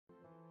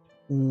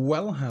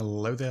Well,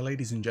 hello there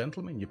ladies and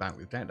gentlemen, you're back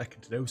with Deck,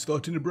 and today we're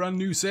starting a brand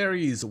new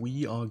series.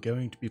 We are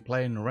going to be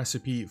playing a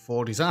Recipe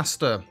for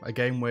Disaster, a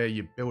game where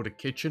you build a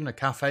kitchen, a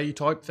cafe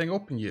type thing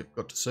up, and you've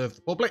got to serve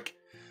the public.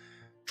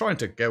 Trying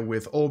to go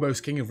with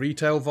almost King of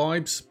Retail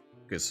vibes,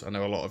 because I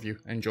know a lot of you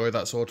enjoy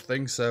that sort of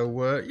thing,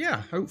 so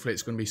yeah, hopefully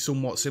it's going to be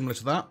somewhat similar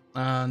to that.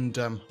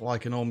 And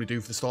like I normally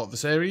do for the start of the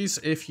series,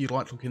 if you'd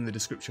like to look in the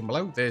description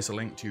below, there's a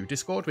link to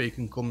Discord where you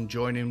can come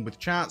join in with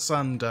chats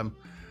and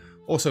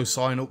also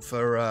sign up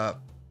for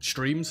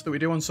streams that we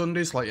do on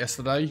Sundays, like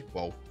yesterday.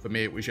 Well, for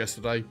me it was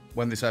yesterday.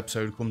 When this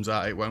episode comes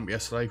out, it won't be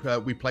yesterday.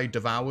 We played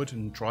Devoured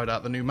and tried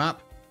out the new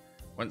map.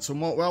 Went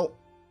somewhat well.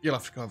 You'll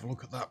have to go have a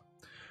look at that.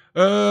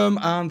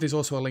 And there's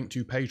also a link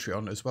to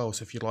Patreon as well,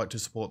 so if you'd like to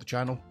support the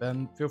channel,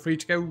 then feel free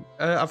to go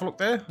have a look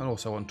there. And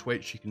also on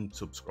Twitch, you can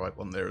subscribe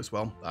on there as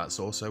well. That's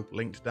also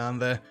linked down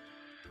there.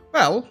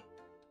 Well,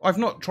 I've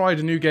not tried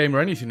a new game or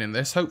anything in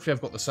this. Hopefully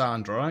I've got the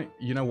sound right.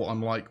 You know what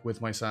I'm like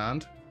with my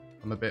sound.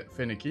 I'm a bit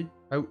finicky.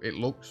 Oh, it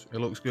looks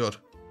good.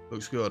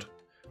 Looks good.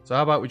 So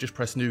how about we just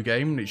press new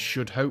game, and it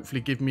should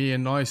hopefully give me a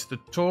nice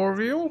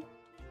tutorial.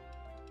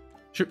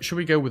 Should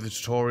we go with the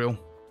tutorial?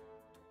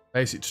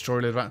 Basic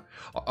tutorial advance.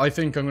 I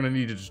think I'm going to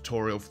need a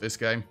tutorial for this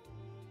game.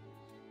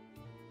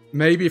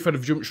 Maybe if I'd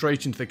have jumped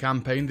straight into the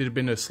campaign, there'd have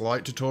been a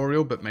slight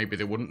tutorial, but maybe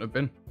there wouldn't have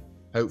been.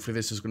 Hopefully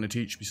this is going to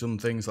teach me some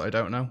things that I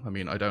don't know. I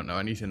mean, I don't know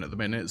anything at the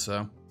minute,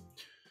 so...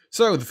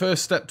 So, the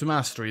first step to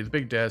mastery. The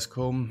big day has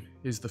come.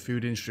 Is the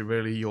food industry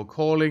really your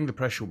calling? The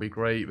pressure will be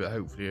great, but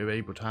hopefully you're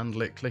able to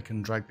handle it. Click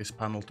and drag this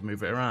panel to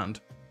move it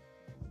around.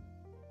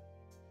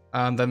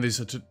 And then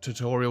there's a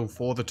tutorial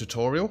for the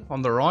tutorial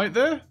on the right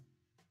there.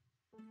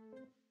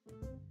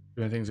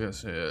 Doing things,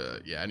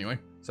 yeah, anyway.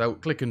 So,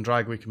 click and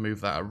drag, we can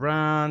move that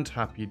around.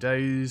 Happy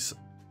days.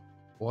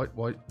 What?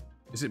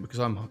 Is it because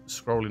I'm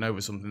scrolling over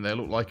something there? It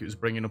looked like it was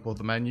bringing up all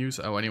the menus.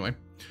 Oh, anyway.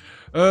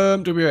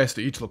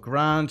 WSD to look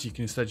around. You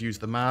can instead use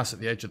the mouse at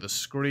the edge of the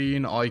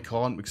screen. I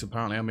can't because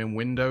apparently I'm in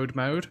windowed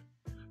mode.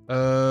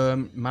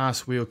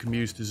 Mouse wheel can be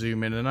used to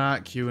zoom in and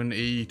out. Q and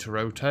E to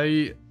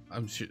rotate.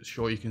 I'm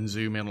sure you can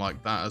zoom in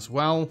like that as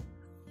well.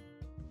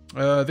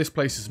 This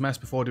place is a mess.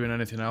 Before doing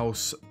anything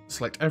else,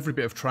 select every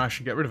bit of trash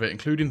and get rid of it,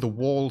 including the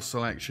wall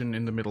selection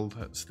in the middle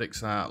that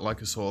sticks out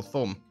like a sore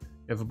thumb.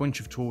 You have a bunch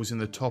of tools in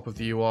the top of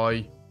the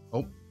UI.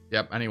 Oh,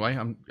 yep, anyway,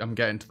 I'm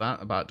getting to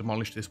that, about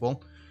demolish this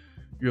wall.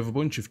 You have a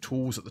bunch of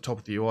tools at the top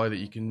of the UI that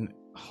you can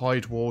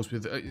hide walls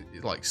with,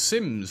 like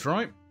Sims,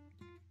 right?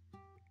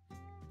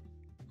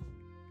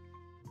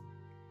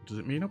 What does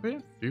it mean up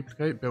here?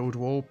 Duplicate, build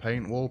wall,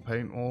 paint wall,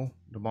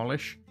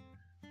 demolish.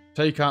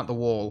 Take out the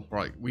wall.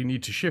 Right, we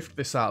need to shift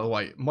this out of the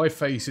way. My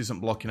face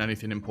isn't blocking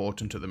anything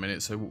important at the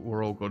minute, so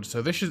we're all good.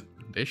 So this is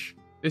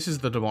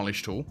the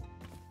demolish tool.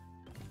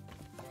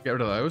 Get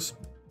rid of those.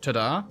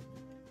 Ta-da.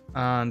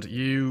 And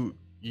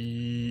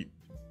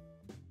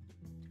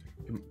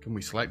can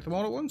we select them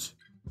all at once?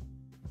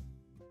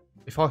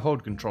 If I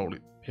hold control,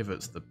 it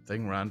pivots the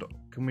thing around.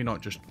 Can we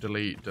not just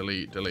delete?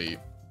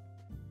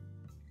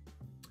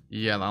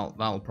 Yeah,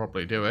 that'll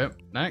probably do it.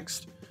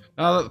 Next.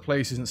 Now that the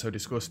place isn't so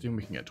disgusting,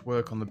 we can get to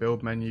work on the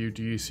build menu.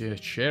 Do you see a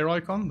chair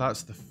icon?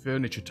 That's the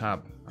furniture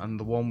tab. And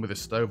the one with the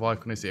stove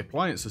icon is the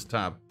appliances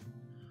tab.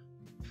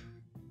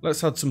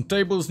 Let's add some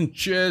tables and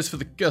chairs for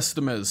the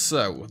customers.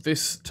 So,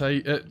 this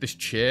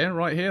chair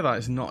right here, that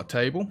is not a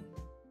table.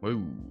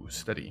 Whoa,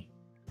 steady.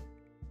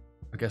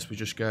 I guess we're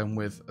just going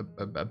with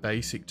a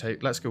basic table.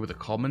 Let's go with a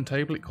common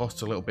table. It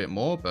costs a little bit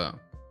more, but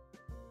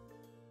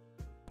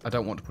I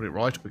don't want to put it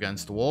right up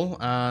against the wall.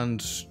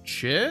 And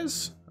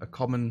chairs? A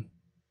common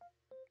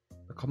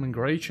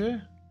grey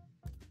chair?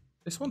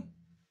 This one?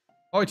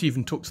 Oh, it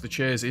even tucks the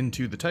chairs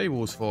into the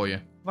tables for you.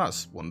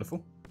 That's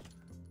wonderful.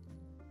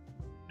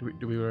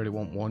 Do we really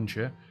want one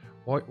chair?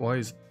 Why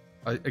is...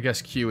 I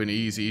guess Q and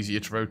E is easier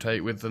to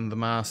rotate with than the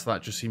mouse.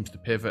 That just seems to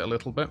pivot a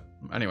little bit.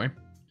 Anyway.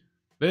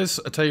 There's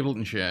a table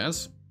and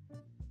chairs.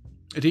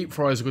 A deep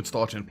fryer is a good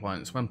starting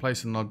appliance. When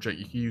placing an object,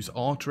 you can use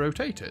R to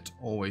rotate it.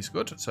 Always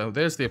good. So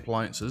there's the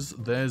appliances.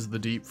 There's the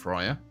deep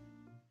fryer.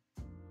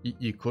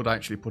 You could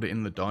actually put it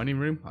in the dining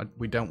room.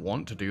 We don't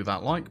want to do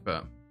that,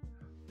 but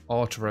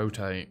R to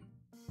rotate.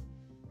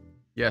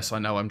 Yes, I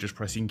know I'm just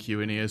pressing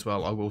Q and E as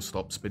well. I will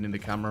stop spinning the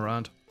camera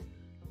around.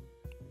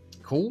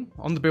 Cool.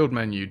 On the build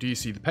menu, do you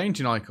see the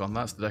painting icon?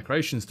 That's the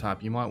decorations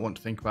tab. You might want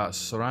to think about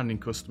surrounding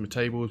customer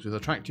tables with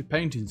attractive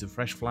paintings of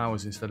fresh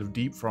flowers instead of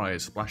deep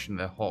fryers splashing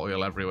their hot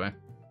oil everywhere.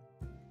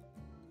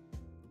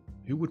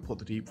 Who would put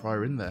the deep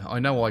fryer in there? I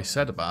know I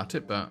said about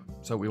it, but...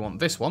 So we want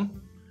this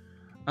one.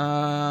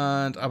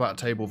 And how about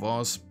table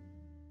vase?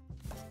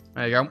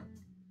 There you go.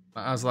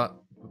 As that...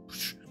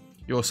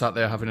 You're sat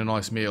there having a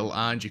nice meal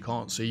and you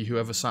can't see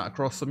whoever sat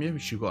across from you.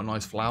 You've got a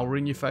nice flower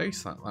in your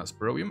face. That's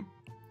brilliant.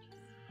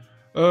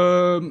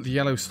 The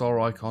yellow star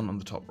icon on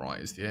the top right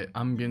is the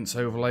ambience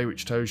overlay,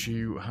 which tells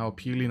you how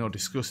appealing or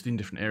disgusting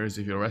different areas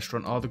of your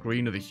restaurant are. The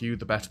greener the hue,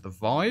 the better the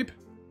vibe.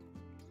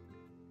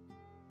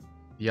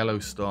 Yellow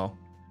star.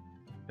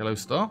 Yellow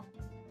star?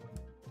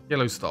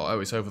 Yellow star. Oh,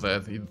 it's over there.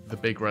 The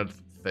big red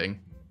thing.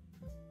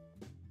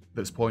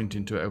 that's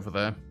pointing to it over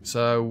there.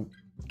 So,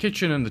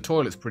 kitchen and the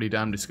toilet's pretty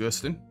damn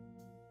disgusting.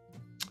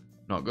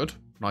 Not good.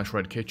 Nice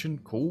red kitchen.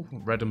 Cool.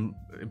 Red and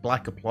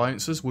black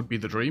appliances would be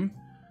the dream.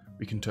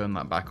 We can turn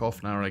that back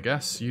off now, I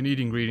guess. You need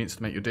ingredients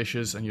to make your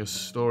dishes, and your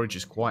storage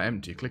is quite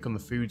empty. Click on the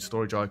food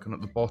storage icon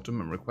at the bottom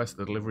and request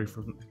the delivery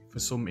for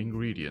some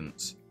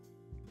ingredients.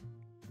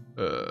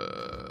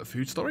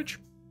 Food storage?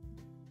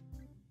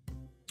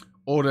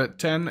 Order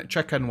 10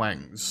 chicken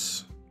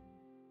wings.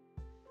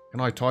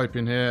 Can I type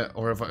in here,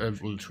 or have I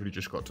literally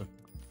just got to...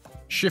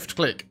 Shift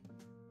click.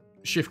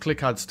 Shift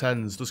click adds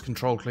 10s. Does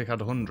control click add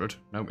 100?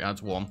 No, it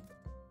adds 1.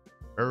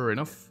 Fair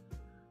enough.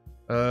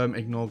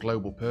 Ignore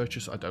global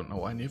purchase. I don't know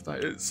what any of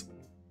that is.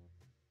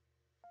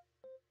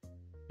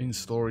 In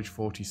storage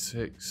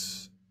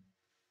 46.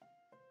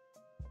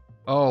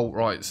 Oh,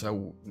 right.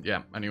 So,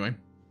 yeah. Anyway.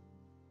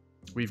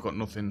 We've got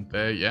nothing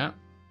there yet.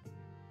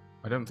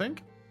 I don't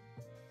think.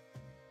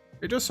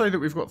 It does say that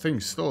we've got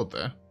things stored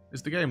there.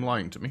 Is the game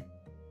lying to me?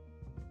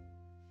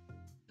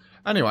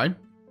 Anyway.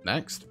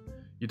 Next.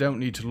 You don't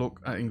need to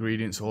look at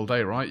ingredients all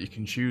day, right? You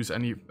can choose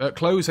any,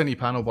 close any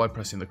panel by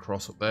pressing the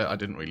cross up there. I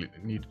didn't really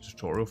need a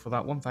tutorial for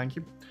that one, thank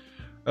you.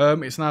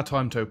 It's now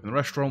time to open the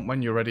restaurant.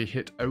 When you're ready,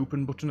 hit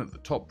open button at the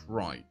top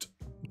right.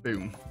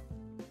 Boom.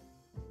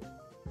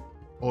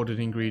 Ordered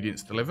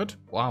ingredients delivered.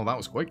 Wow, that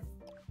was quick.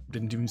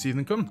 Didn't even see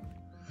them come.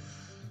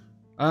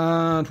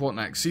 And what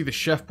next? See the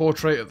chef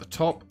portrait at the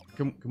top.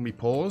 Can we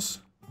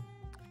pause?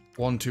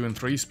 1, 2, and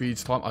 3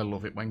 speeds time. I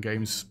love it when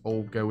games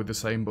all go with the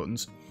same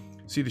buttons.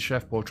 See the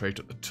chef portrait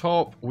at the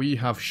top. We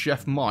have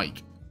Chef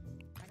Mike.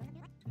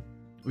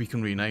 We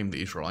can rename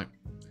these, right?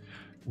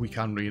 We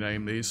can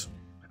rename these.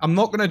 I'm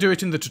not going to do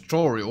it in the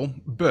tutorial,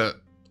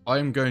 but I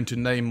am going to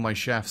name my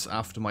chefs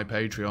after my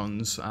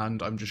Patreons,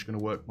 and I'm just going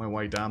to work my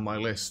way down my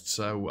list.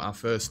 So our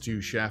first 2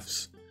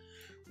 chefs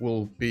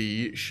will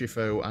be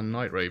Shifo and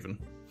Night Raven.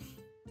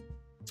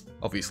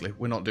 Obviously,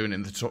 we're not doing it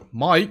in the tutorial.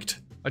 Mic'd?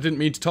 I didn't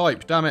mean to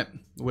type, damn it.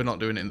 We're not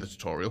doing it in the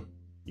tutorial.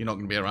 You're not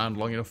going to be around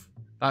long enough.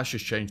 That's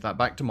just changed that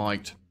back to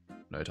mic'd.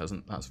 No, it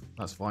hasn't.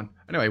 That's fine.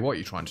 Anyway, what are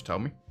you trying to tell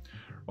me?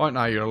 Right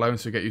now, you're alone,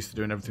 so get used to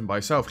doing everything by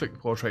yourself. Click the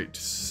portrait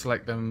to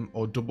select them,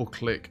 or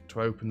double-click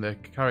to open their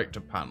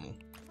character panel.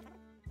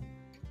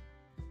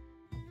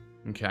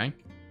 Okay.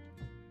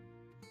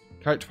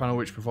 Character panel,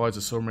 which provides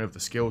a summary of the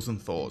skills and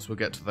thoughts. We'll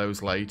get to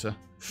those later.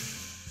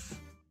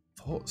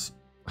 Thoughts?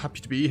 Happy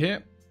to be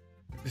here.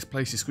 This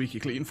place is squeaky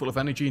clean, full of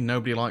energy.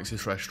 Nobody likes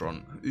this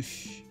restaurant.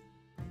 It's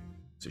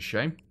a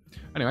shame.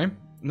 Anyway.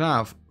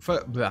 Now,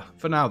 for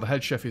now, the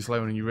head chef is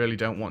alone and you really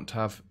don't want to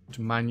have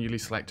to manually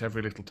select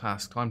every little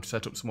task. Time to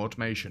set up some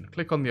automation.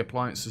 Click on the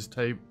appliances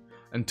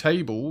and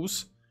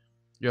tables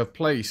you have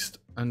placed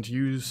and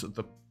use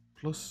the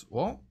plus...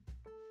 What?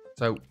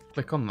 So,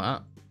 click on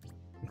that.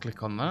 And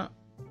click on that.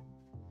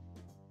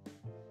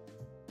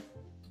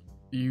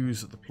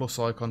 Use the plus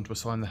icon to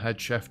assign the head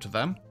chef to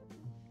them.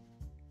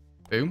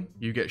 Boom.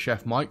 You get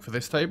Chef Mike for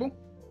this table.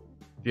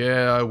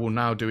 Yeah, I will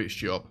now do its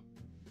job.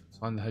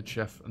 Assign the head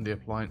chef and the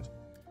appliance.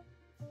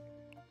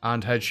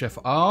 And head chef.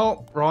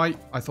 Oh, right.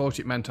 I thought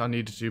it meant I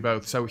needed to do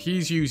both. So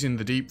he's using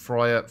the deep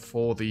fryer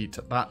for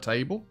that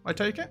table, I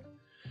take it.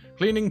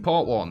 Cleaning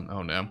part 1.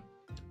 Oh, no.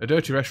 A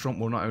dirty restaurant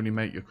will not only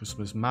make your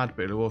customers mad,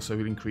 but it will also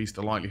increase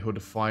the likelihood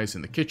of fires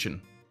in the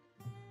kitchen.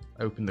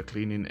 Open the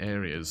cleaning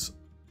areas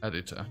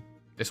editor.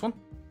 This one?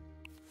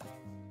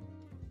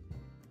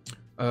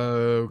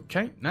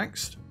 Okay,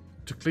 next.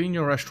 To clean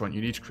your restaurant, you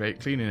need to create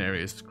cleaning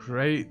areas. To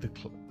create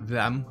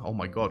them... Oh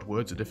my god,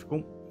 words are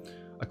difficult.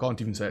 I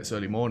can't even say it's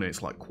early morning.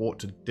 It's like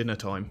quarter to dinner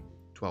time.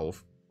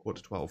 12.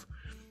 Quarter to 12.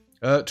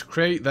 To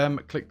create them,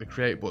 click the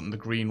create button, the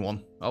green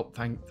one. Oh,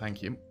 thank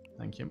you.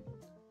 Thank you.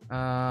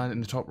 And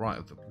in the top right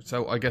of the...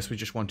 So I guess we're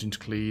just wanting to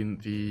clean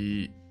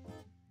the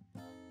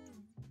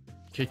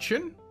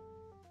kitchen.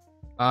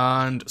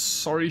 And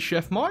sorry,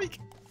 Chef Mike.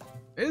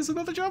 Here's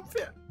another job for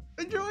you.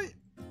 Enjoy.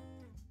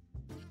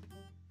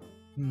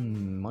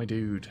 My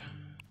dude.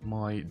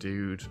 My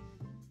dude.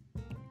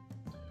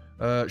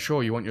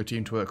 Sure, you want your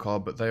team to work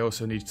hard, but they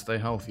also need to stay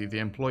healthy. The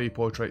employee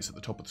portraits at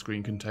the top of the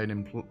screen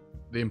contain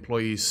the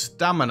employee's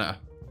stamina.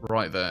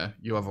 Right there.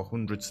 You have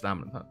 100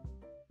 stamina.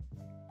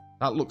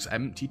 That looks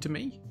empty to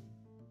me.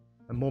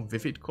 A more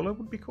vivid colour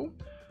would be cool.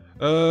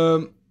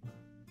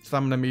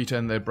 Stamina meter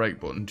and their break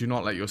button. Do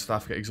not let your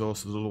staff get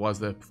exhausted, otherwise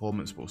their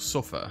performance will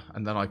suffer.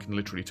 And then I can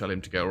literally tell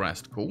him to go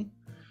rest. Cool.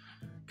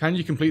 Can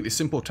you complete this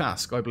simple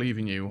task? I believe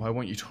in you. I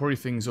want you to hurry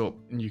things up,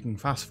 and you can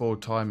fast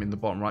forward time in the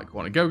bottom right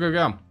corner. Go, go,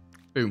 go.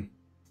 Boom.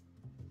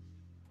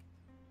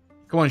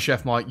 Come on,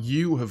 Chef Mike.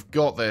 You have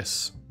got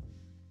this.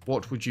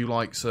 What would you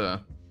like,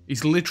 sir?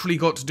 He's literally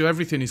got to do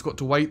everything. He's got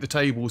to wait the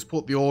tables,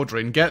 put the order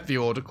in, get the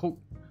order. Cool.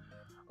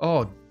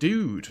 Oh,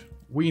 dude.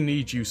 We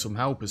need you some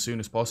help as soon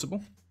as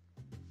possible.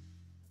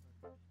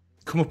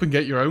 Come up and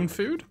get your own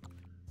food?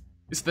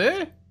 It's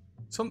there.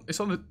 It's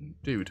on the...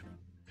 Dude.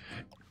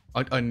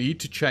 I need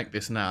to check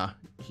this now.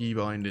 Key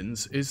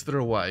bindings. Is there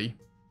a way...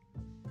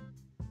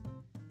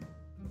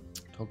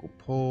 Toggle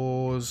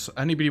pause.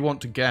 Anybody want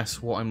to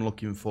guess what I'm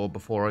looking for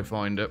before I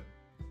find it?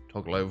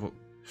 Toggle over.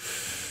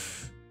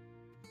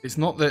 It's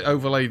not the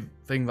overlay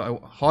thing that I...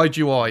 Hide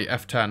UI,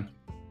 F10.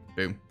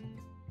 Boom.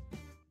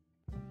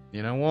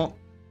 You know what?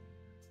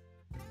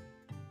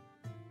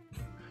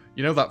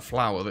 You know that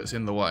flower that's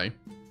in the way?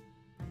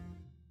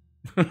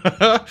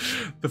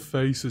 The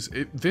faces.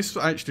 This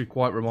actually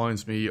quite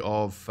reminds me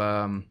of...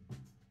 oh,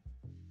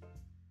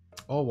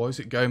 why is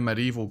it going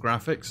medieval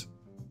graphics?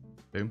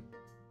 Boom.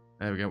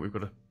 There we go. We've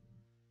got a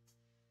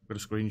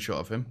screenshot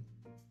of him.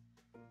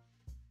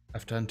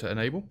 F10 to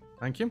enable.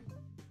 Thank you.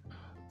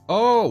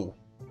 Oh!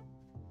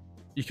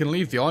 You can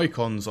leave the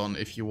icons on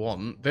if you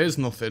want. There's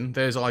nothing.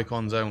 There's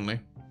icons only.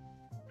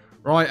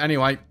 Right,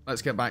 anyway,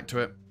 let's get back to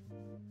it.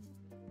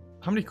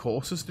 How many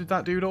courses did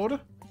that dude order?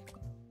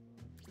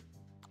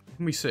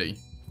 Can we see?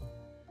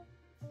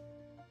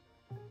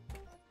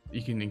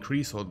 You can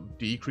increase or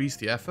decrease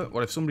the effort.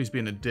 Well, if somebody's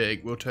being a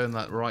dig, we'll turn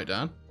that right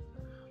down.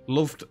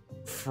 Loved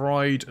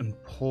fried and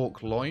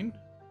pork loin.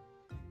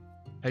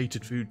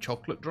 Hated food,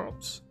 chocolate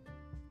drops.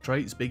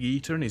 Traits, big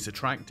eater and is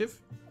attractive.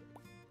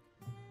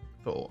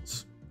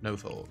 Thoughts? No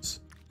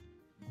thoughts.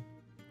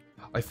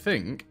 I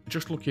think,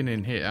 just looking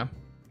in here,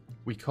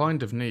 we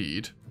kind of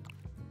need...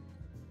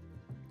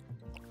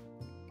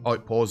 Oh,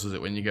 it pauses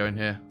it when you go in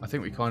here. I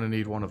think we kind of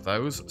need one of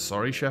those.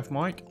 Sorry, Chef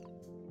Mike.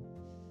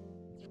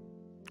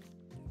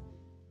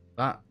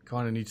 That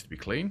kind of needs to be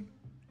clean.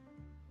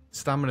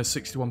 Stamina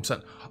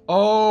 61%.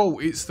 Oh,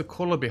 it's the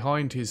colour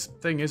behind his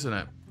thing, isn't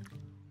it?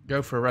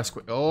 Go for a rest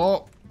quick.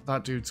 Oh,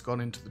 that dude's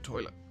gone into the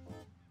toilet.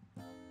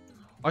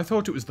 I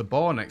thought it was the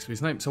bar next to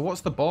his name. So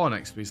what's the bar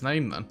next to his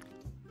name then?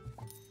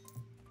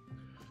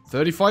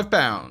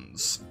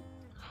 £35.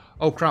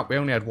 Oh crap, we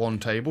only had one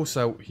table,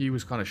 so he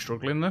was kind of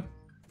struggling there.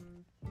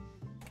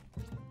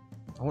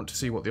 I want to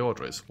see what the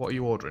order is. What are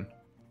you ordering?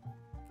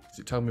 Does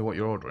it tell me what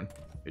you're ordering?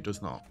 It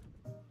does not.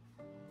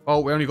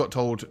 Oh, we only got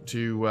told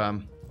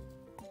to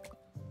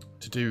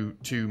do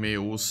 2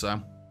 meals,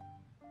 so...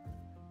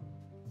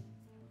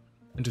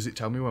 And does it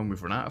tell me when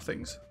we've run out of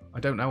things? I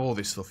don't know all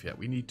this stuff yet.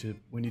 We need to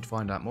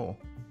find out more.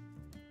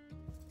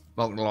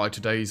 Not gonna lie,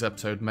 today's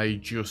episode may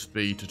just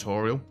be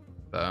tutorial,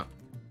 but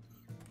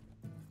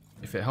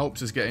if it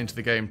helps us get into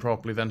the game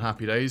properly, then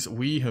happy days.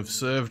 We have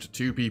served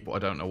 2 people. I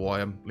don't know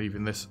why I'm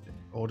leaving this.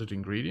 Ordered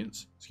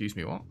ingredients. Excuse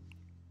me, what?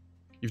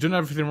 You've done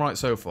everything right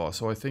so far,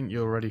 so I think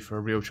you're ready for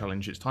a real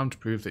challenge. It's time to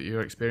prove that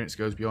your experience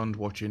goes beyond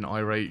watching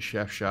irate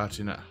chefs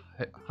shouting at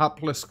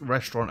hapless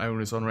restaurant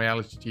owners on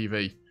reality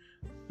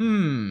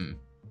TV.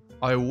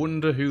 I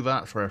wonder who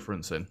that's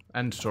referencing.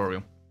 End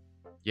tutorial.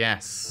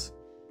 Yes.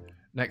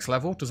 Next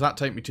level. Does that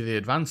take me to the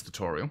advanced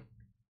tutorial?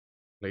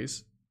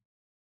 Please.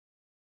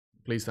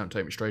 Please don't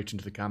take me straight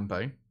into the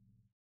campaign.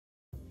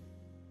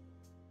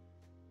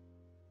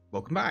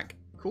 Welcome back.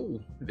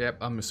 Cool. Yep,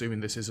 I'm assuming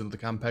this isn't the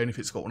campaign if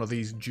it's got one of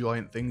these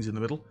giant things in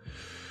the middle.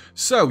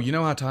 So, you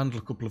know how to handle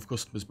a couple of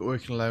customers, but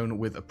working alone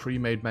with a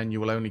pre-made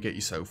menu will only get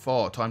you so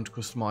far. Time to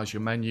customize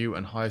your menu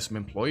and hire some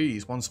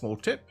employees. One small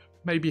tip.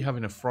 Maybe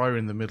having a fryer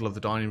in the middle of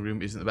the dining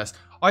room isn't the best.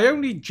 I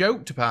only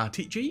joked about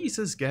it.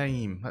 Jesus,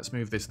 game. Let's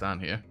move this down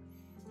here.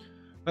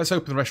 Let's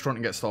open the restaurant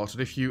and get started.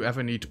 If you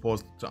ever need to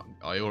pause...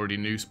 I already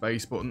knew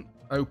space button.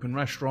 Open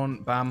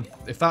restaurant. Bam.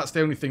 If that's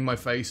the only thing my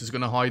face is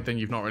going to hide, then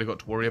you've not really got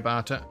to worry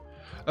about it.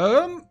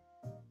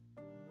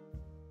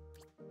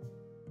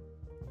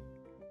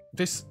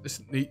 This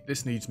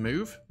needs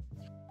move.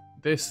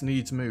 This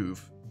needs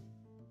move.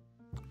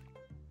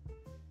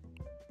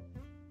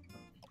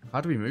 How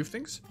do we move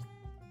things?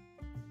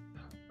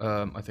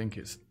 I think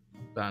it's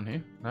down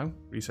here. No?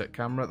 Reset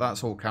camera.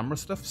 That's all camera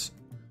stuffs.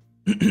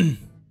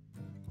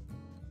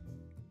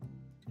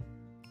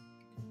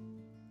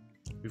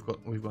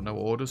 We've got no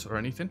orders or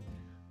anything.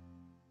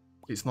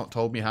 It's not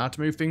told me how to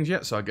move things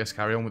yet, so I guess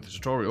carry on with the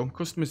tutorial.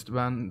 Customers'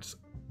 demand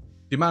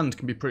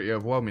can be pretty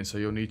overwhelming, so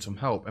you'll need some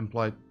help.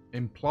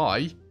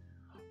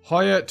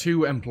 Hire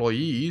 2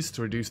 employees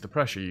to reduce the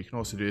pressure. You can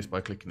also do this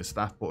by clicking the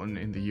staff button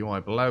in the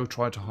UI below.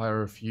 Try to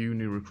hire a few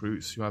new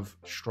recruits who have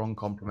strong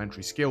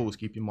complementary skills.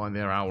 Keep in mind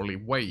their hourly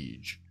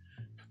wage.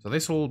 So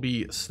this will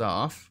be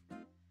staff.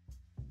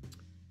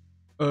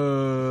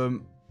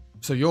 So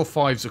your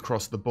 5's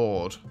across the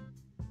board.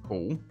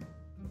 Cool.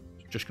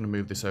 Just going to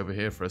move this over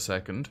here for a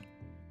second.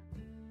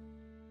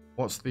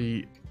 What's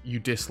the you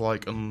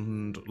dislike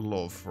and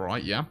love,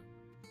 right? Yeah.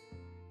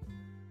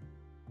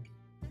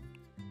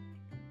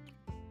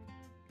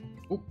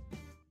 Oh,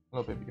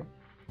 hello, baby girl.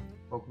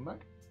 Welcome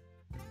back.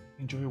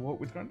 Enjoy your walk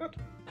with Grandad.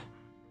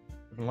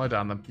 Lie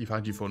down then. You've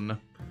had your fun now.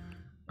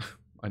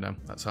 I know,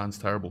 that sounds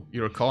terrible.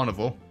 You're a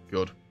carnivore.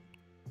 Good.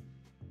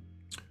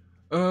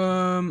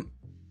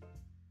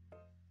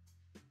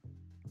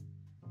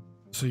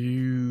 So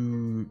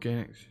you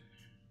get...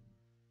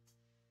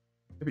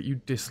 Yeah, but you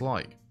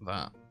dislike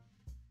that.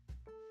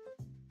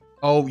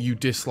 Oh, you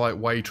dislike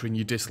waitering,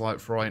 you dislike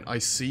frying. I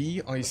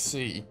see, I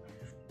see.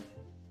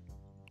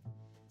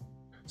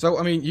 So,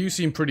 I mean, you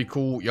seem pretty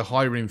cool. Your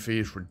hiring fee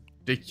is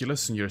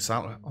ridiculous and you're a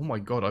salary... Oh my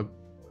god,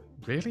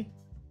 really?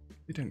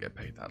 You don't get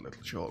paid that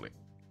little, surely.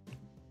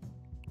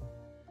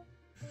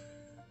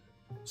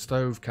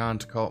 Stove,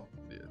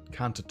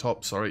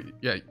 countertop, sorry.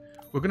 Yeah,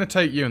 We're going to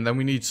take you, and then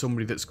we need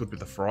somebody that's good with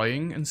the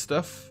frying and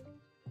stuff.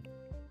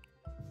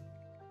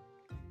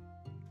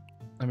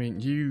 I mean,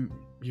 you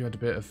had a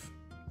bit of...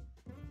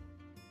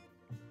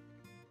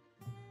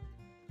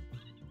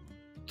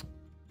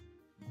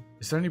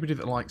 Is there anybody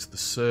that likes the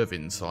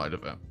serving side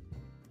of it?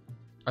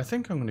 I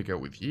think I'm going to go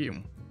with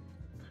you.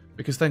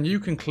 Because then you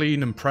can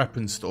clean and prep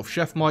and stuff.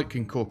 Chef Mike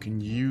can cook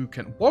and you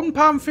can...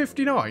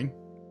 £1.59?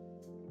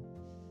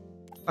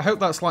 I hope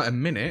that's like a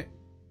minute.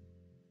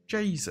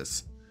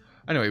 Jesus.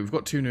 Anyway, we've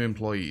got 2 new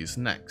employees.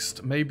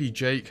 Next, maybe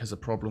Jake has a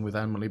problem with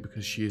Emily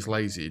because she is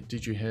lazy.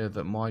 Did you hear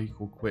that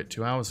Michael quit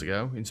 2 hours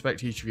ago?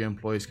 Inspect each of your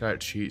employees'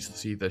 character sheets to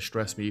see their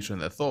stress meter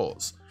and their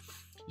thoughts.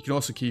 You can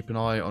also keep an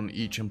eye on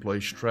each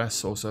employee's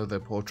stress, also their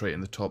portrait in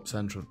the top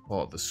center of the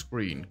part of the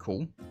screen.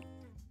 Cool.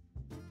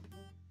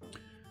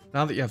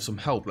 Now that you have some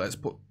help, let's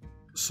put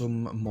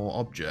some more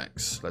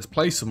objects. Let's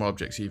place some more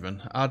objects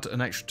even. Add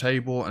an extra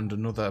table and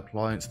another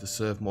appliance to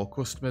serve more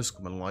customers.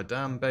 Come and lie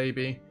down,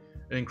 baby.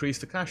 And increase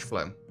the cash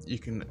flow. You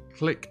can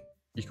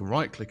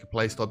right click a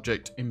placed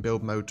object in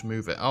build mode to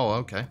move it. Oh,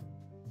 okay.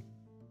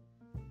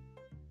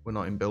 We're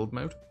not in build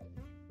mode.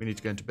 We need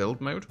to go into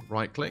build mode.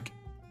 Right click.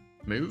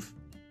 Move.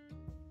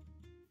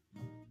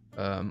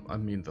 I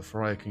mean, the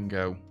fryer can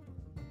go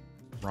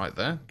right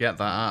there. Get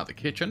that out of the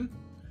kitchen.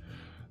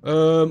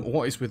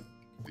 What is with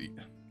the...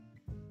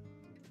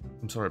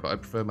 I'm sorry, but I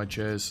prefer my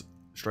chairs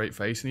straight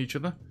facing each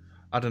other.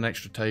 Add an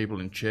extra table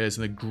and chairs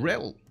and a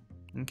grill.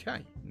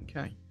 Okay,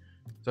 okay.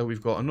 So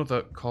we've got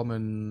another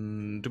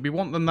common... Do we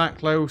want them that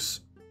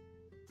close?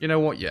 You know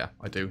what? Yeah,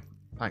 I do.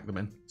 Pack them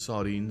in.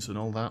 Sardines and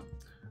all that.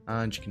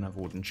 And you can have a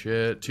wooden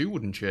chair. 2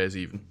 wooden chairs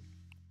even.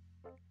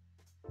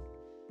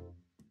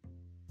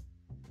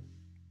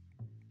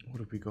 What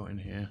have we got in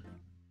here?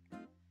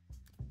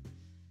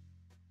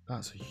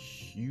 That's a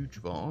huge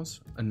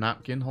vase. A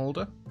napkin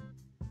holder.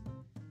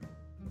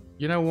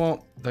 You know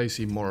what? They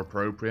seem more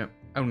appropriate.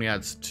 Only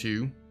adds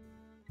 2.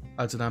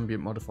 Adds an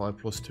ambient modifier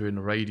plus 2 in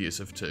a radius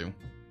of 2.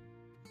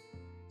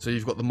 So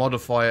you've got the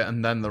modifier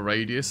and then the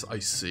radius. I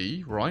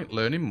see. Right,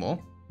 learning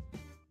more.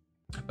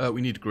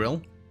 We need a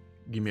grill.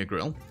 Give me a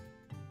grill.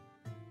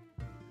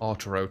 R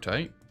to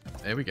rotate.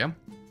 There we go.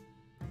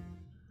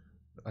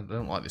 I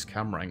don't like this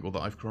camera angle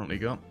that I've currently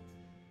got.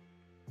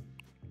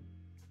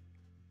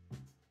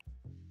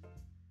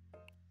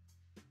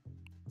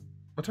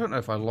 I don't know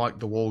if I like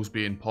the walls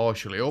being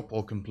partially up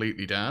or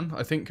completely down.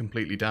 I think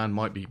completely down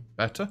might be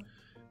better.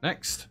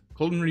 Next,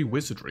 culinary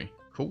wizardry.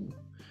 Cool.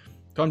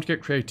 Time to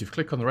get creative.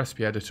 Click on the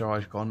recipe editor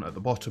icon at the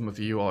bottom of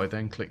the UI,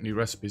 then click new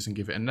recipes and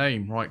give it a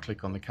name. Right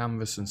click on the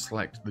canvas and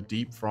select the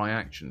deep fry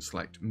action.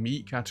 Select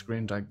meat category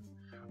and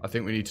I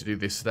think we need to do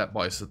this step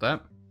by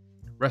step.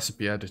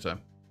 Recipe editor.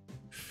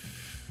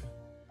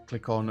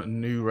 Click on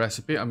new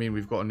recipe. I mean,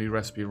 we've got a new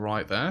recipe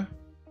right there.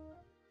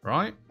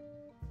 Right?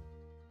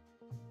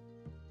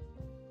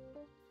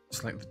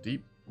 Select the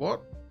deep...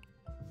 What?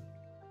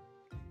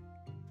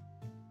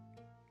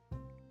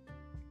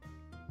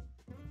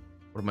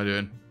 What am I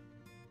doing?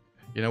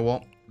 You know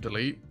what?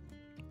 Delete.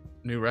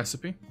 New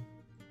recipe.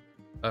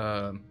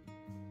 Helps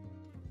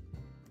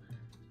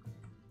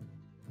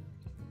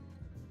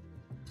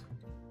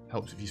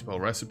if you spell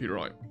recipe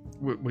right.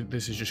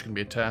 This is just going to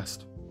be a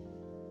test.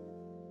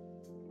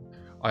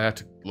 I had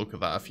to look at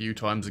that a few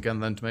times again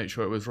then to make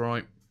sure it was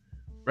right.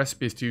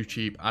 Recipe is too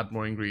cheap, add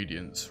more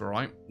ingredients,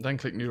 right? Then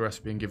click new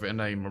recipe and give it a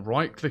name.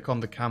 Right click on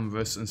the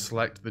canvas and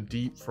select the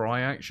deep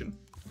fry action.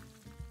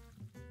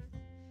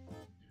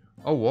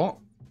 Oh, what?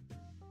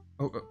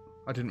 Oh,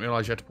 I didn't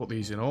realise you had to put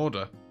these in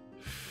order.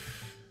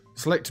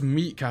 Select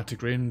meat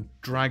category and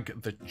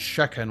drag the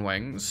chicken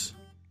wings.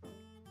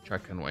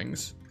 Chicken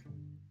wings.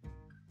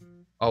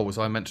 Oh, was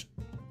I meant to...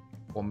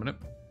 1 minute.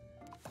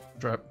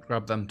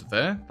 Grab them to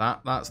there.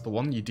 That's the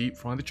one. You deep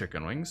fry the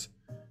chicken wings.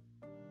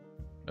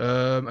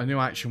 A new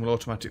action will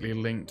automatically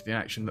link to the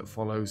action that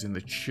follows in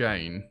the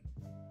chain.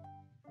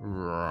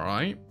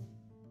 Right.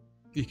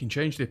 You can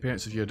change the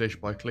appearance of your dish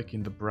by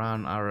clicking the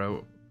brown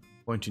arrow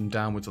pointing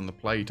downwards on the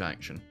plate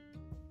action.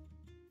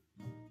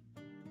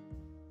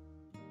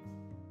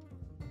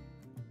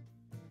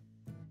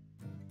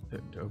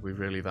 Are we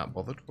really that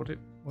bothered what it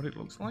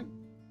looks like?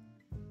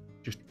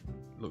 Just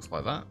looks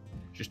like that.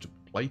 Just a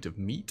plate of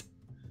meat.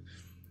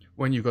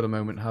 When you've got a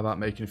moment, how about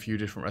making a few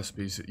different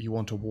recipes? You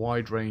want a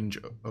wide range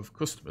of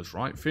customers,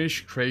 right?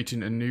 Finish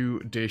creating a new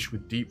dish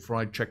with deep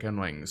fried chicken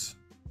wings.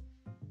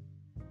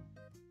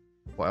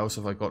 What else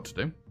have I got to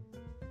do?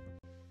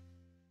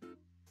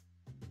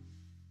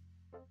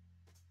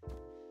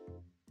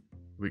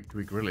 Do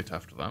we grill it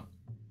after that?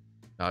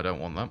 No, I don't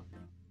want that.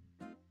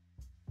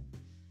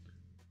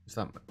 Is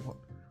that... What?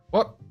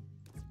 What?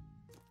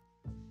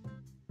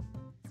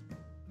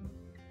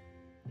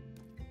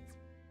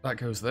 That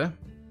goes there.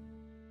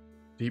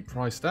 Deep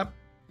fry step.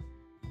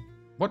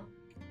 What?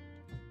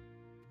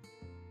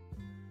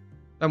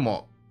 Then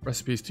what?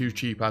 Recipe is too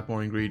cheap, add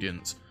more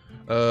ingredients.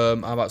 How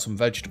about some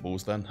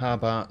vegetables then? How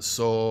about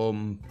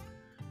some...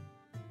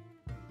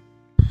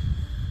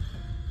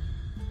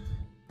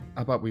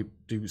 How about we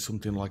do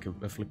something like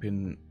a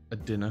flipping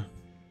dinner?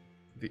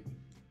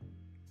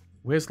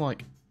 Where's,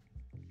 like,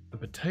 the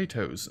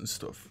potatoes and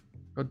stuff?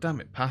 God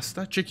damn it.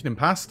 Pasta? Chicken and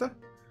pasta?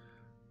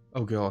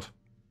 Oh, God.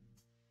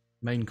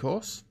 Main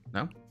course?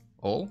 No.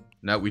 All?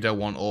 No, we don't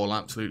want all.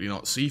 Absolutely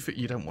not. Seafood?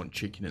 You don't want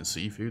chicken and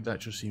seafood. That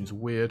just seems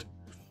weird.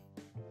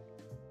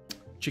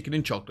 Chicken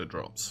and chocolate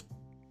drops.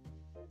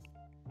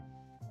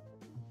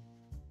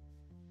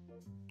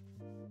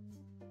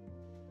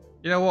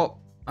 You know what?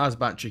 As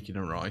about chicken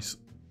and rice.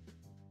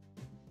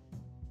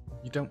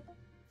 You don't...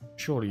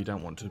 Surely you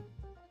don't want to...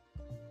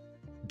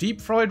 Deep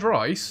fried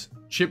rice?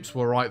 Chips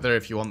were right there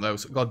if you want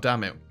those. God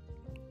damn it.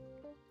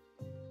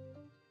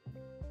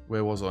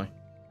 Where was I?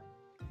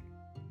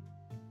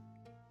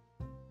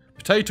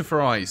 Potato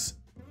fries.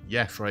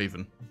 Yes,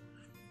 Raven.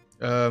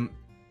 You can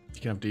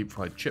have deep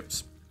fried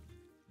chips.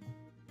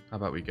 How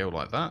about we go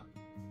like that?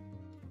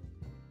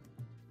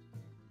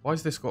 Why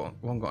has this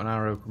one got an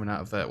arrow coming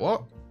out of there?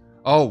 What?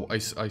 Oh, I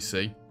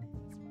see.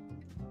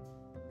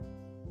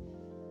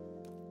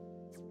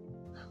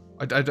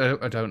 I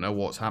don't know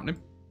what's happening.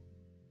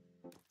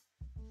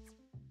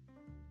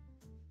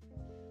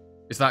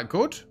 Is that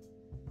good?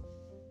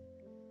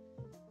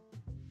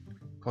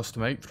 Cost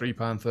to make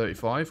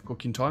 £3.35.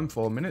 Cooking time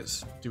 4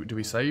 minutes. Do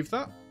we save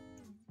that?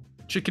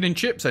 Chicken and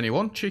chips,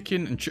 anyone?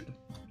 Chicken and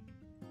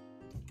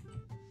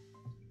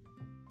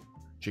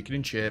chicken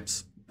and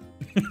chips.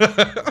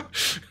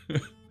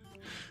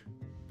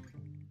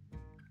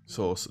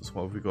 Sauces.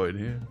 What have we got in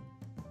here?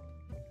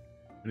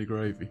 Any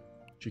gravy?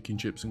 Chicken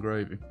chips and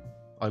gravy.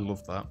 I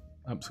love that.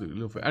 Absolutely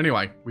love it.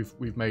 Anyway,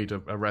 we've made a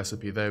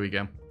recipe. There we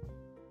go.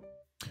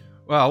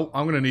 Well,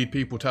 I'm going to need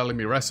people telling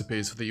me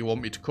recipes that you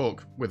want me to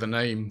cook with a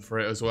name for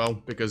it as well,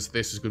 because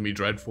this is going to be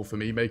dreadful for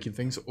me making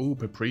things. Oh,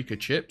 paprika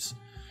chips.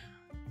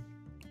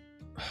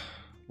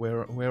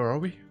 Where are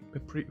we?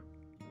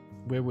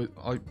 Where was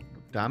I?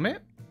 Damn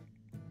it!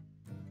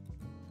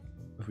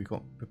 Have we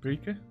got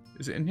paprika?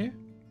 Is it in here?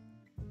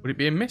 Would it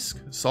be in misc?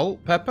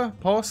 Salt, pepper,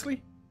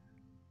 parsley?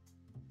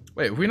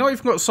 Wait, have we not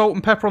even got salt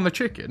and pepper on the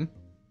chicken?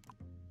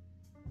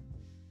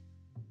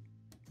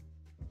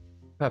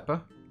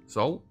 Pepper,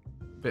 salt.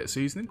 Bit of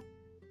seasoning.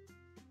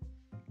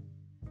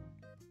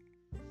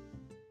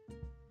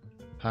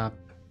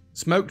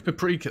 Smoked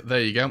paprika.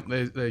 There you go.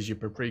 There's your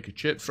paprika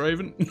chips,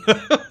 Raven.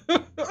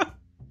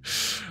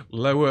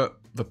 Lower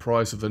the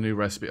price of the new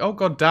recipe. Oh,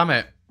 god damn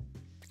it.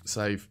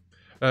 Save.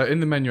 In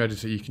the menu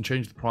editor, you can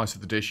change the price of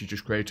the dish you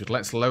just created.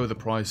 Let's lower the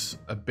price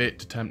a bit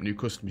to tempt new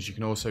customers. You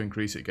can also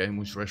increase it again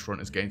once the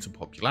restaurant has gained some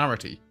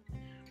popularity.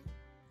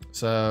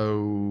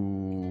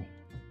 So...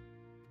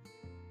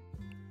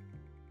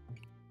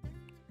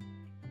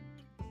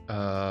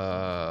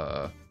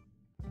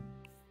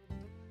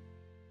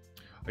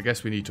 I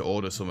guess we need to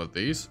order some of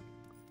these.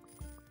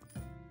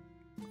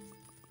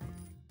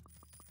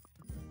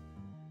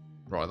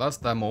 Right, that's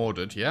them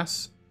ordered,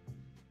 yes.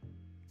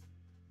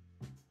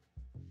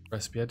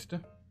 Recipe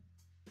editor.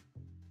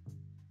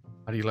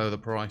 How do you lower the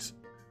price?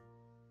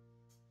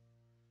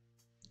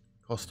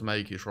 Cost to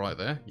make is right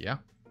there, yeah.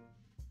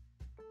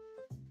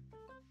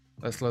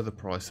 Let's lower the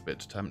price a bit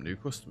to tempt new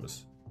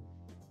customers.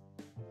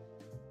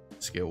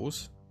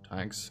 Skills.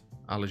 Tags,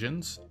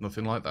 allergens,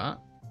 nothing like that.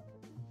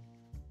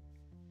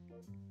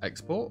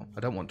 Export?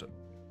 I don't want to.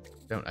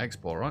 Don't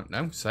export, right?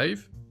 No,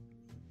 save.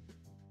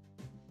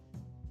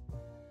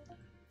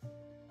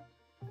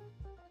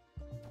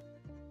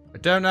 I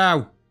don't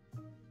know.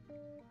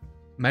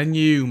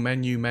 Menu.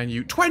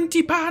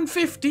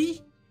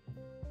 £20.50?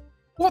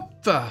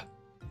 What the?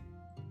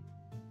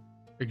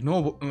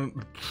 Ignore what...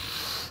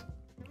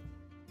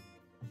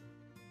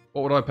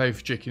 What would I pay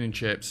for chicken and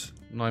chips?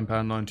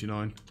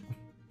 £9.99.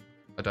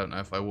 I don't know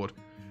if I would.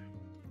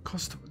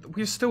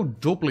 We're still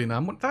doubling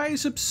them. That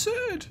is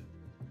absurd.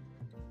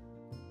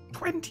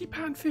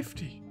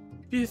 £20.50.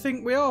 Do you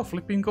think we are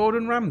flipping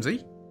Gordon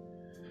Ramsay?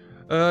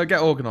 Get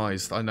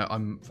organised. I know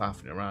I'm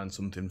faffing around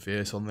something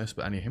fierce on this,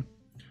 but anyhow.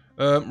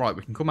 Right,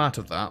 we can come out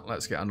of that.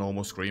 Let's get our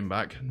normal screen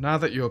back. Now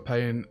that you're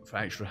paying for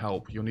extra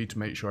help, you'll need to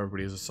make sure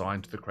everybody is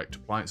assigned to the correct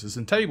appliances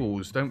and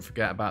tables. Don't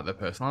forget about their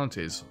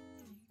personalities.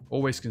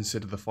 Always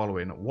consider the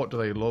following. What do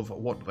they love,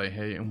 what do they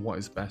hate, and what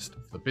is best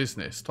for the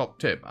business? Top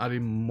tip,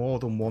 adding more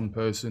than one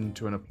person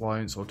to an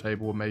appliance or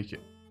table will make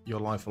your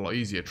life a lot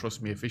easier.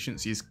 Trust me,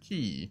 efficiency is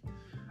key.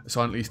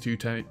 Assign at least 2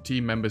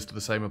 team members to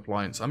the same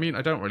appliance. I mean,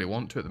 I don't really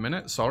want to at the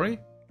minute, sorry.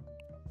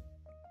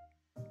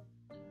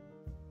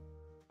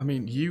 I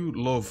mean, you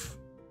love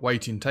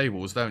waiting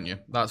tables, don't you?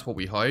 That's what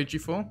we hired you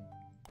for.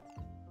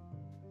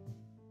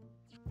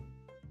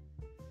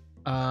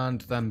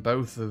 And then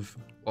both of...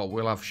 Well,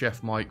 we'll have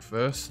Chef Mike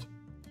first.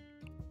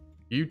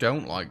 You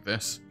don't like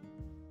this.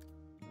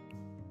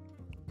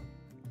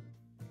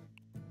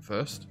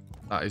 First.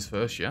 That is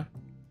first, yeah.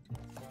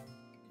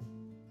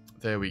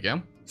 There we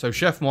go. So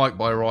Chef Mike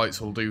by rights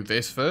will do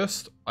this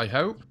first, I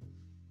hope.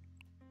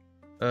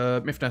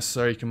 If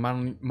necessary, you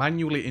can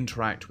manually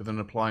interact with an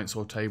appliance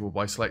or table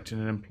by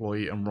selecting an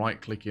employee and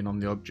right-clicking on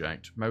the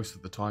object. Most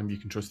of the time you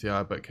can trust the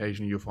AI, but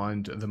occasionally you'll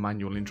find the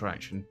manual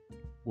interaction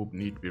will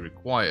need to be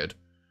required.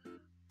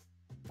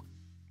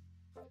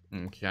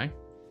 Okay.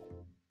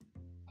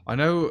 I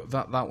know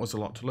that that was a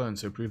lot to learn,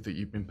 so prove that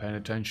you've been paying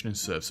attention and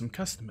serve some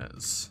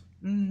customers.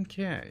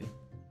 Okay.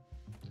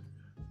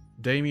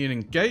 Damien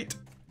and Gate,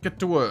 get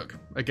to work.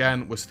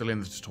 Again, we're still in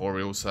the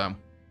tutorial, so...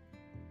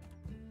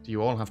 Do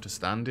you all have to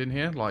stand in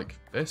here like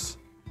this?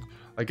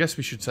 I guess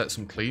we should set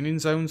some cleaning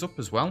zones up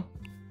as well.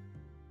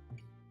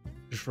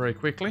 Just very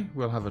quickly,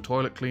 we'll have a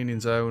toilet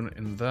cleaning zone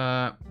in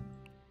there.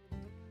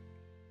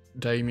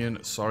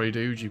 Damien, sorry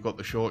dude, you've got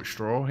the short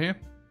straw here.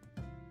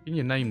 Can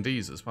you name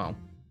these as well?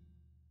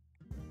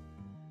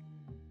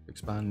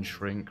 Expand,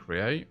 shrink,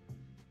 create.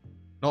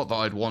 Not that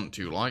I'd want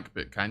to, like,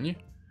 but can you?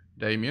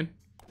 Damien.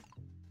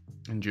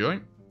 Enjoy.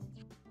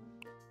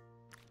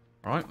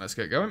 Alright, let's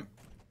get going.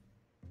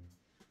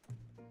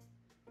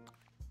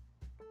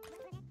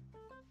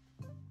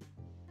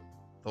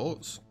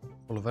 Thoughts?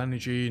 Full of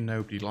energy,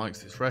 nobody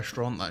likes this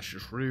restaurant, that's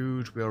just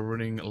rude. We are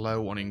running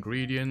low on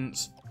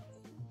ingredients.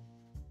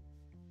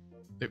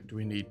 Do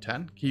we need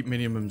 10? Keep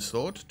minimum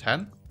stored,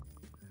 10.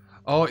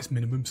 Oh, it's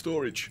minimum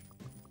storage.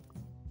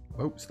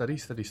 Oh, steady,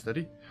 steady,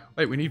 steady.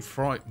 Wait, we need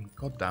fry.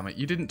 God damn it,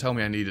 you didn't tell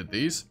me I needed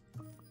these.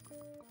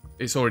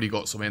 It's already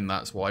got some in,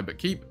 that's why. But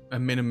keep a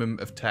minimum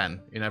of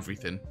 10 in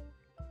everything.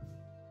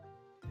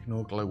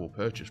 Ignore global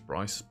purchase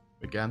price.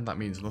 Again, that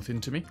means nothing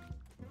to me.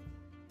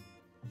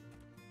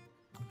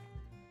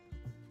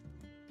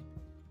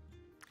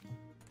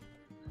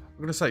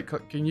 I'm gonna say,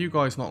 can you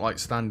guys not like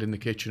stand in the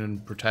kitchen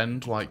and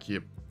pretend like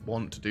you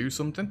want to do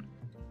something?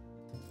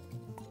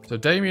 So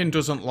Damien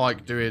doesn't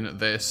like doing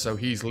this, so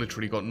he's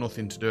literally got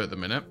nothing to do at the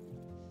minute.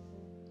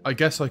 I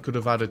guess I could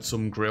have added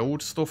some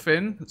grilled stuff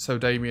in, so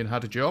Damien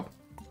had a job.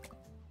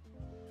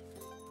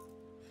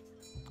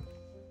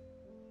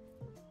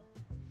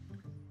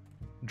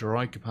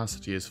 Dry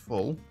capacity is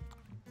full.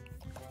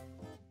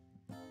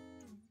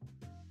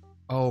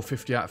 Oh,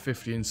 50 out of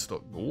 50 in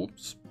stock.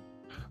 Oops.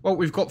 Well,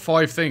 we've got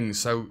 5 things,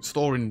 so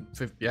storing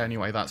 50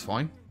 anyway, that's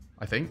fine,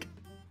 I think.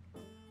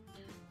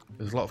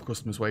 There's a lot of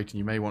customers waiting.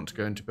 You may want to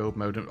go into build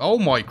mode. Oh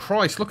my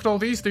Christ, look at all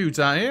these dudes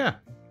out here.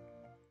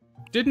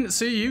 Didn't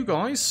see you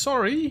guys,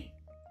 sorry.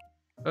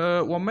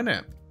 1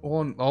 minute.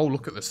 Oh,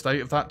 look at the state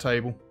of that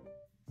table.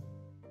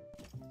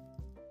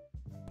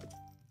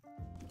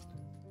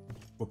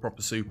 We're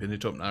proper souping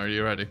it up now. Are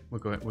you ready? We're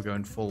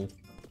going full.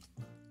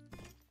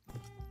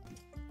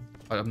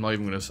 I'm not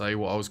even going to say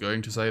what I was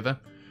going to say there.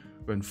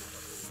 We're going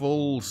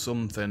full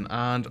something,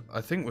 and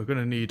I think we're going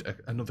to need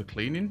another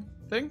cleaning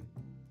thing.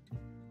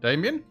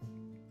 Damien?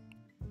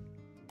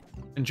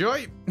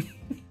 Enjoy!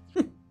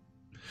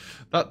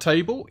 That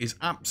table is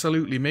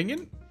absolutely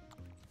minging.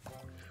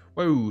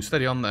 Whoa,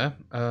 steady on there.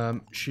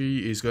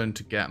 She is going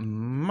to get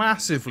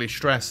massively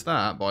stressed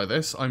out by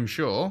this, I'm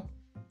sure.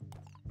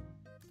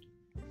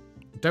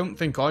 Don't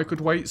think I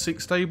could wait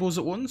 6 tables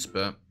at once,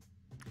 but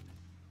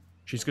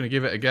she's going to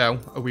give it a go.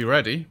 Are we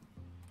ready?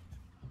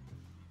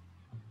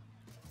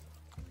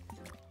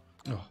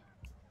 Oh,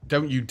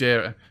 don't you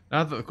dare.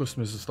 Now that the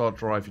customers have started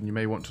driving, you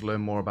may want to learn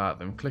more about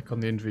them. Click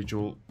on the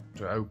individual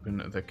to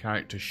open the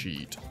character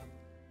sheet.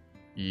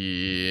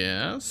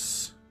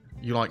 Yes.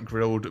 You like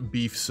grilled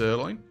beef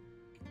sirloin?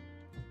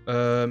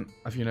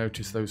 Have you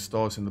noticed those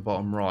stars in the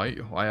bottom right?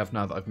 I have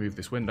now that I've moved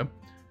this window.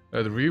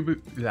 The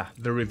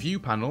review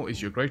panel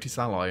is your greatest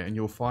ally, and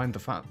you'll find the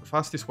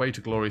fastest way to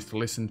glory is to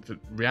listen to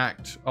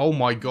react. Oh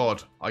my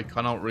god, I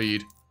cannot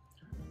read.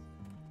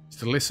 It's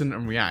to listen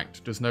and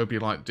react. Does nobody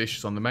like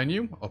dishes on the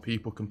menu? Are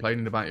people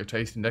complaining about your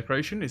taste in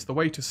decoration? Is the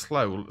way to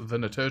slow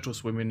than a turtle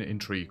swimming in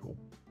treacle.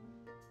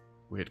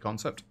 Weird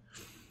concept.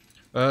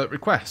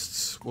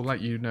 Requests will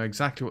let you know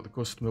exactly what the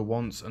customer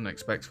wants and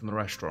expects from the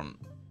restaurant.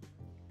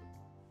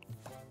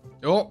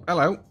 Oh,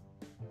 hello.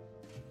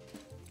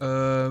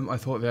 I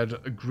thought they had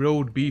a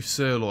grilled beef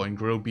sirloin.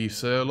 Grilled beef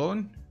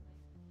sirloin?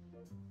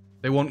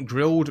 They want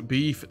grilled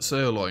beef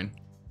sirloin.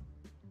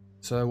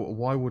 So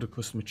why would a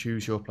customer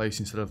choose your place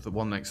instead of the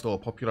one next door?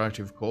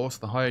 Popularity, of course.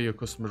 The higher your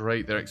customers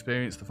rate their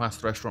experience, the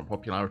faster restaurant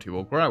popularity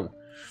will grow.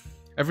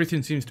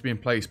 Everything seems to be in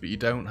place, but you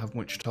don't have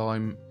much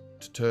time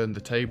to turn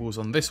the tables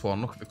on this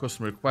one. Look at the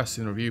customer requests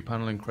in the review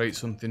panel and create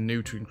something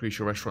new to increase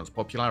your restaurant's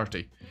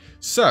popularity.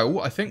 So,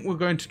 I think we're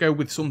going to go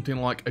with something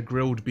like a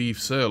grilled beef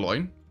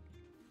sirloin.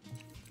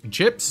 And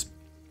chips.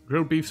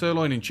 Grilled beef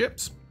sirloin and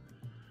chips.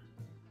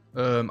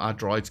 Our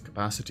dried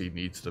capacity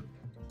needs to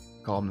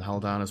calm the hell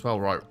down as well.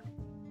 Right.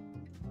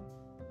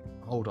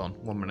 Hold on,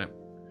 1 minute.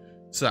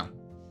 So.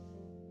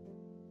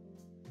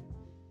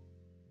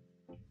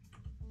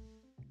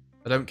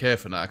 I don't care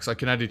for that, because I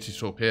can edit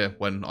it up here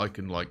when I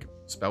can, like,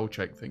 spell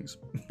check things.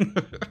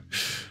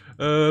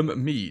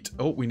 Meat.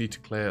 Oh, we need to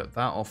clear that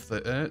off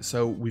there.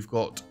 So we've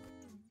got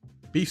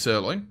beef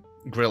sirloin,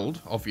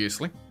 grilled,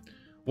 obviously.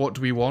 What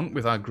do we want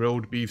with our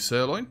grilled beef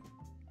sirloin?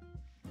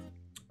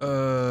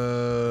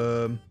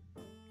 I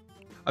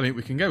mean,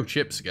 we can go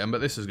chips again,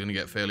 but this is going to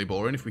get fairly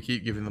boring if we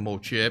keep giving them all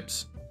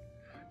chips.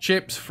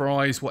 Chips,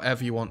 fries,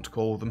 whatever you want to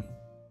call them.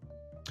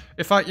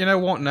 In fact, you know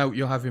what? No,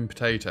 you're having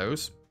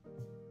potatoes.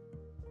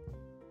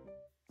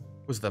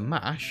 Was the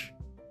mash?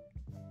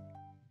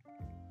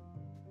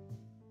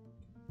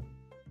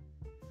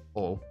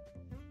 All.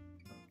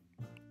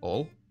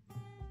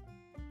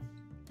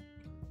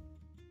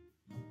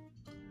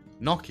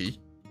 Gnocchi?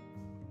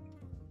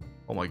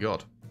 Oh my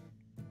god.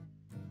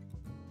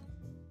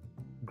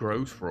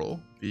 Gross, raw,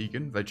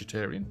 vegan,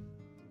 vegetarian.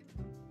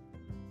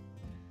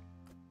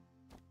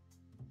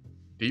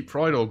 Deep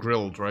fried or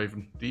grilled,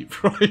 Raven? Deep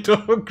fried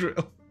or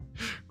grilled?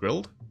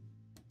 Grilled?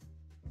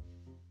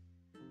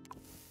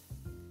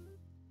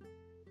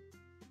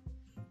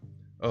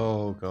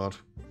 Oh god.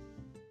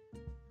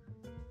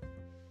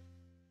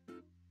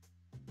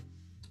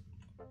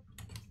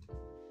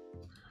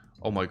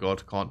 Oh my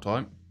god, can't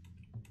type.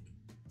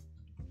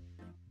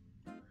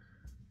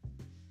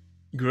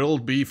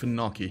 Grilled beef and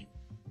gnocchi.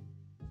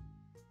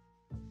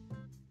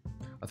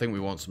 I think we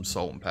want some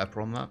salt and pepper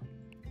on that.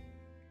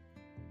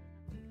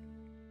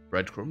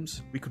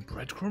 Breadcrumbs. We could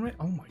breadcrumb it?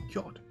 Oh my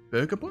god.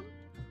 Burger bun?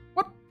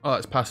 What? Oh,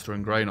 it's pasta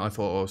and grain. I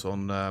thought it was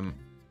on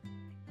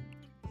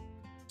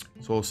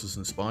sauces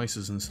and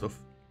spices and stuff.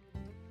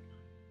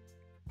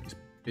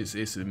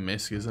 It's a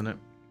miss, isn't it?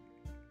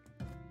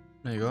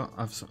 There you go.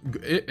 Have some.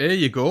 Here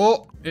you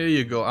go. Here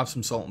you go. Have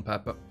some salt and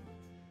pepper.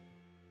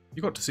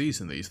 You got to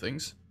season these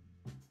things.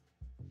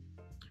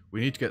 We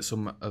need to get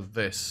some of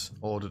this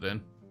ordered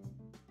in.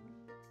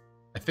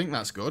 I think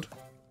that's good.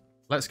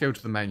 Let's go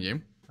to the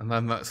menu. And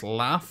then let's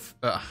laugh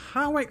at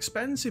how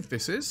expensive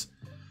this is.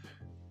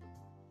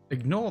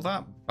 Ignore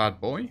that bad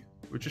boy.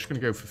 We're just going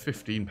to go for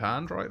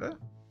 £15 right there.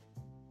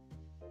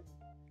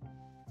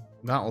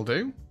 That'll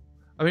do.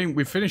 I mean,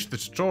 we've finished the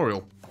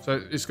tutorial.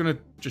 So it's going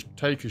to just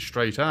take us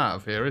straight out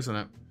of here, isn't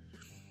it?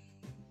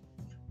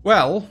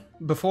 Well,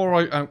 before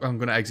I'm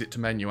going to exit to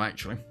menu,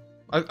 actually.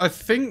 I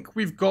think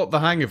we've got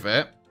the hang of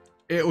it.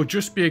 It'll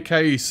just be a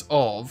case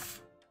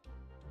of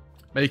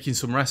making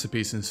some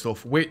recipes and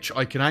stuff, which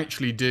I can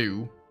actually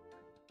do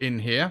in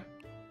here.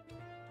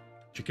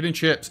 Chicken and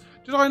chips.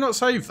 Did I not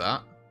save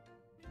that?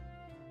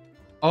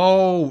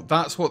 Oh,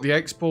 that's what the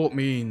export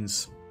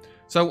means.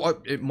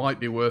 So it might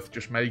be worth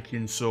just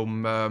making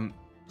some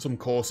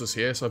courses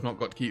here, so I've not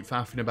got to keep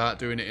faffing about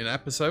doing it in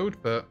episode,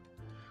 but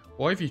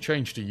why have you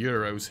changed to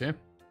euros here?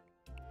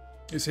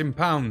 It's in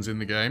pounds in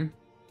the game.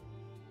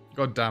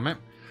 God damn it.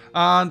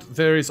 And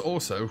there is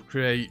also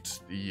create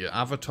the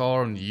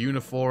avatar and the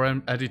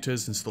uniform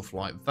editors and stuff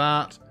like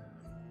that.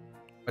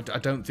 I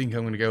don't think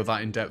I'm going to go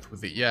that in depth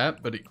with it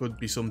yet, but it could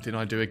be something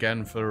I do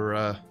again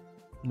for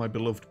my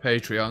beloved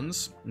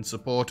Patreons and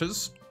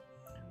supporters.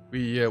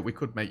 We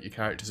could make your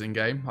characters in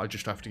game. I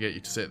just have to get you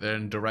to sit there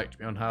and direct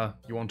me on how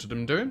you wanted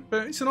them doing.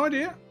 But it's an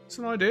idea. It's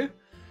an idea.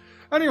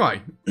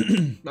 Anyway,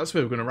 that's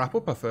where we're going to wrap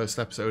up our first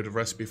episode of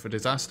Recipe for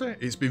Disaster.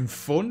 It's been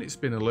fun. It's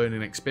been a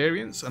learning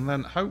experience. And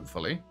then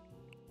hopefully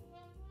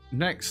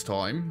next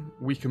time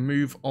we can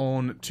move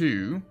on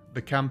to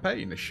the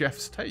campaign, The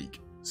Chef's Take.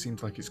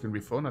 Seems like it's going to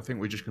be fun. I think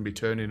we're just going to be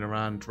turning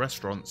around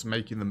restaurants and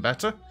making them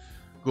better.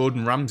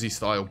 Gordon Ramsay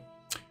style.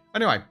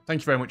 Anyway,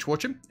 thank you very much for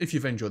watching. If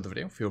you've enjoyed the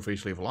video, feel free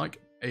to leave a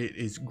like. It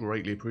is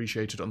greatly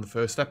appreciated on the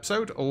first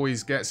episode.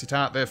 Always gets it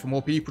out there for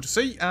more people to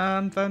see.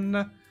 And then,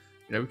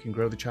 you know, we can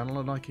grow the channel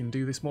and I can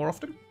do this more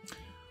often.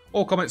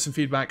 All comments and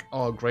feedback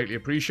are greatly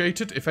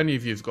appreciated. If any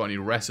of you have got any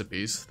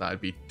recipes, that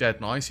would be dead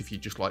nice. If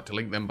you'd just like to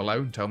link them below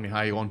and tell me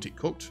how you want it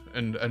cooked.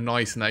 And a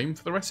nice name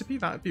for the recipe,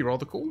 that would be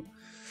rather cool.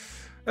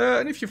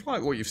 And if you've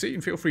liked what you've seen,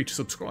 feel free to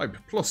subscribe.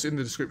 Plus, in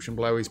the description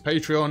below is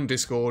Patreon,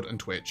 Discord, and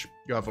Twitch.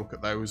 You have a look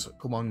at those.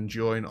 Come on,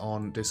 join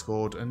on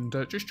Discord, and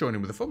just join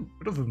in with the fun.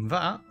 But other than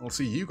that, I'll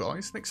see you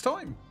guys next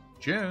time.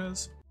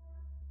 Cheers!